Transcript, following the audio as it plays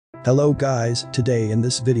Hello guys, today in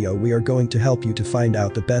this video we are going to help you to find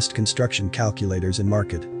out the best construction calculators in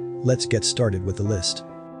market. Let's get started with the list.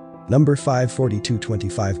 Number 5,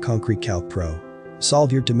 4225 Concrete Calc Pro.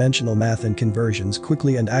 Solve your dimensional math and conversions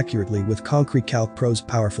quickly and accurately with Concrete Calc Pro's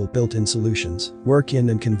powerful built-in solutions. Work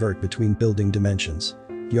in and convert between building dimensions,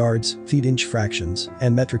 yards, feet, inch fractions,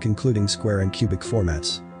 and metric including square and cubic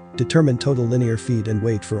formats. Determine total linear feet and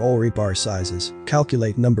weight for all rebar sizes,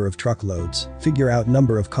 calculate number of truckloads, figure out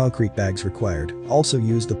number of concrete bags required, also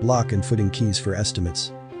use the block and footing keys for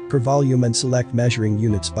estimates. Per volume and select measuring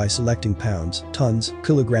units by selecting pounds, tons,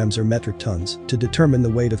 kilograms or metric tons to determine the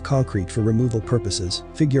weight of concrete for removal purposes,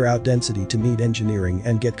 figure out density to meet engineering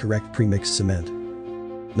and get correct premixed cement.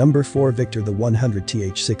 Number 4 Victor the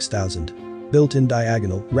 100TH6000. Built-in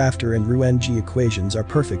diagonal, rafter and RU-NG equations are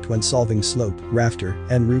perfect when solving slope, rafter,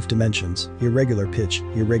 and roof dimensions, irregular pitch,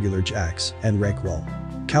 irregular jacks, and rake wall.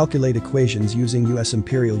 Calculate equations using US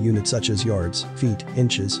imperial units such as yards, feet,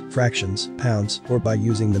 inches, fractions, pounds, or by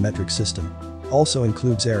using the metric system. Also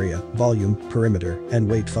includes area, volume, perimeter, and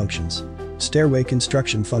weight functions. Stairway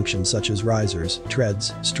construction functions such as risers,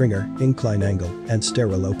 treads, stringer, incline angle, and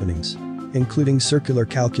stairwell openings. Including circular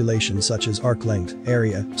calculations such as arc length,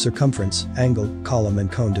 area, circumference, angle, column and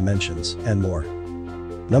cone dimensions, and more.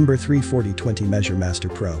 Number 3 4020 Measure Master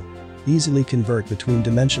Pro. Easily convert between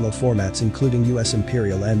dimensional formats including US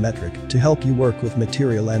imperial and metric to help you work with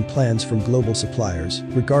material and plans from global suppliers,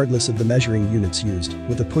 regardless of the measuring units used.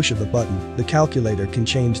 With a push of a button, the calculator can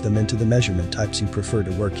change them into the measurement types you prefer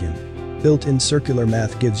to work in. Built-in circular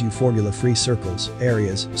math gives you formula-free circles,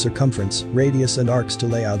 areas, circumference, radius and arcs to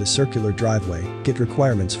lay out a circular driveway, get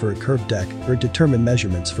requirements for a curved deck, or determine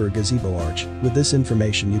measurements for a gazebo arch. With this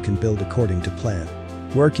information you can build according to plan.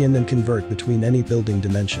 Work in and convert between any building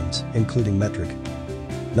dimensions, including metric.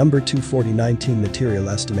 Number 2 4019 Material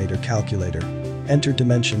Estimator Calculator. Enter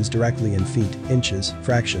dimensions directly in feet, inches,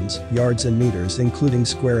 fractions, yards and meters including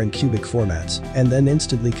square and cubic formats, and then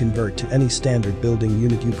instantly convert to any standard building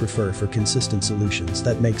unit you prefer for consistent solutions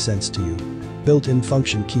that make sense to you. Built-in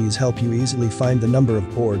function keys help you easily find the number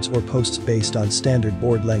of boards or posts based on standard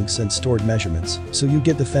board lengths and stored measurements, so you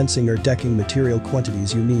get the fencing or decking material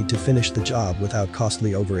quantities you need to finish the job without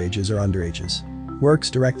costly overages or underages. Works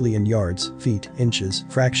directly in yards, feet, inches,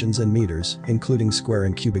 fractions and meters, including square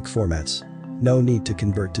and cubic formats. No need to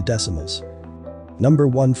convert to decimals. Number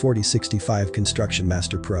 1 4065 Construction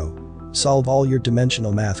Master Pro. Solve all your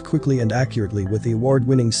dimensional math quickly and accurately with the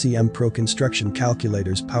award-winning CM Pro Construction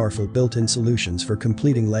Calculator's powerful built-in solutions for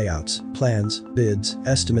completing layouts, plans, bids,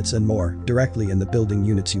 estimates and more directly in the building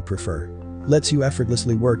units you prefer. Lets you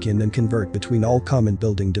effortlessly work in and convert between all common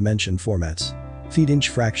building dimension formats. Feet inch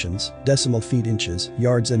fractions, decimal feet inches,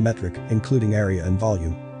 yards and metric, including area and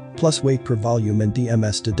volume. Plus weight per volume and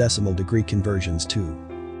DMS to decimal degree conversions too.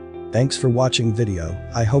 Thanks for watching video,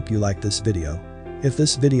 I hope you like this video. If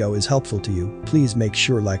this video is helpful to you, please make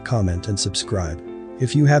sure like, comment and subscribe.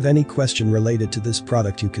 If you have any question related to this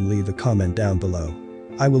product you can leave a comment down below.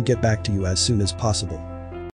 I will get back to you as soon as possible.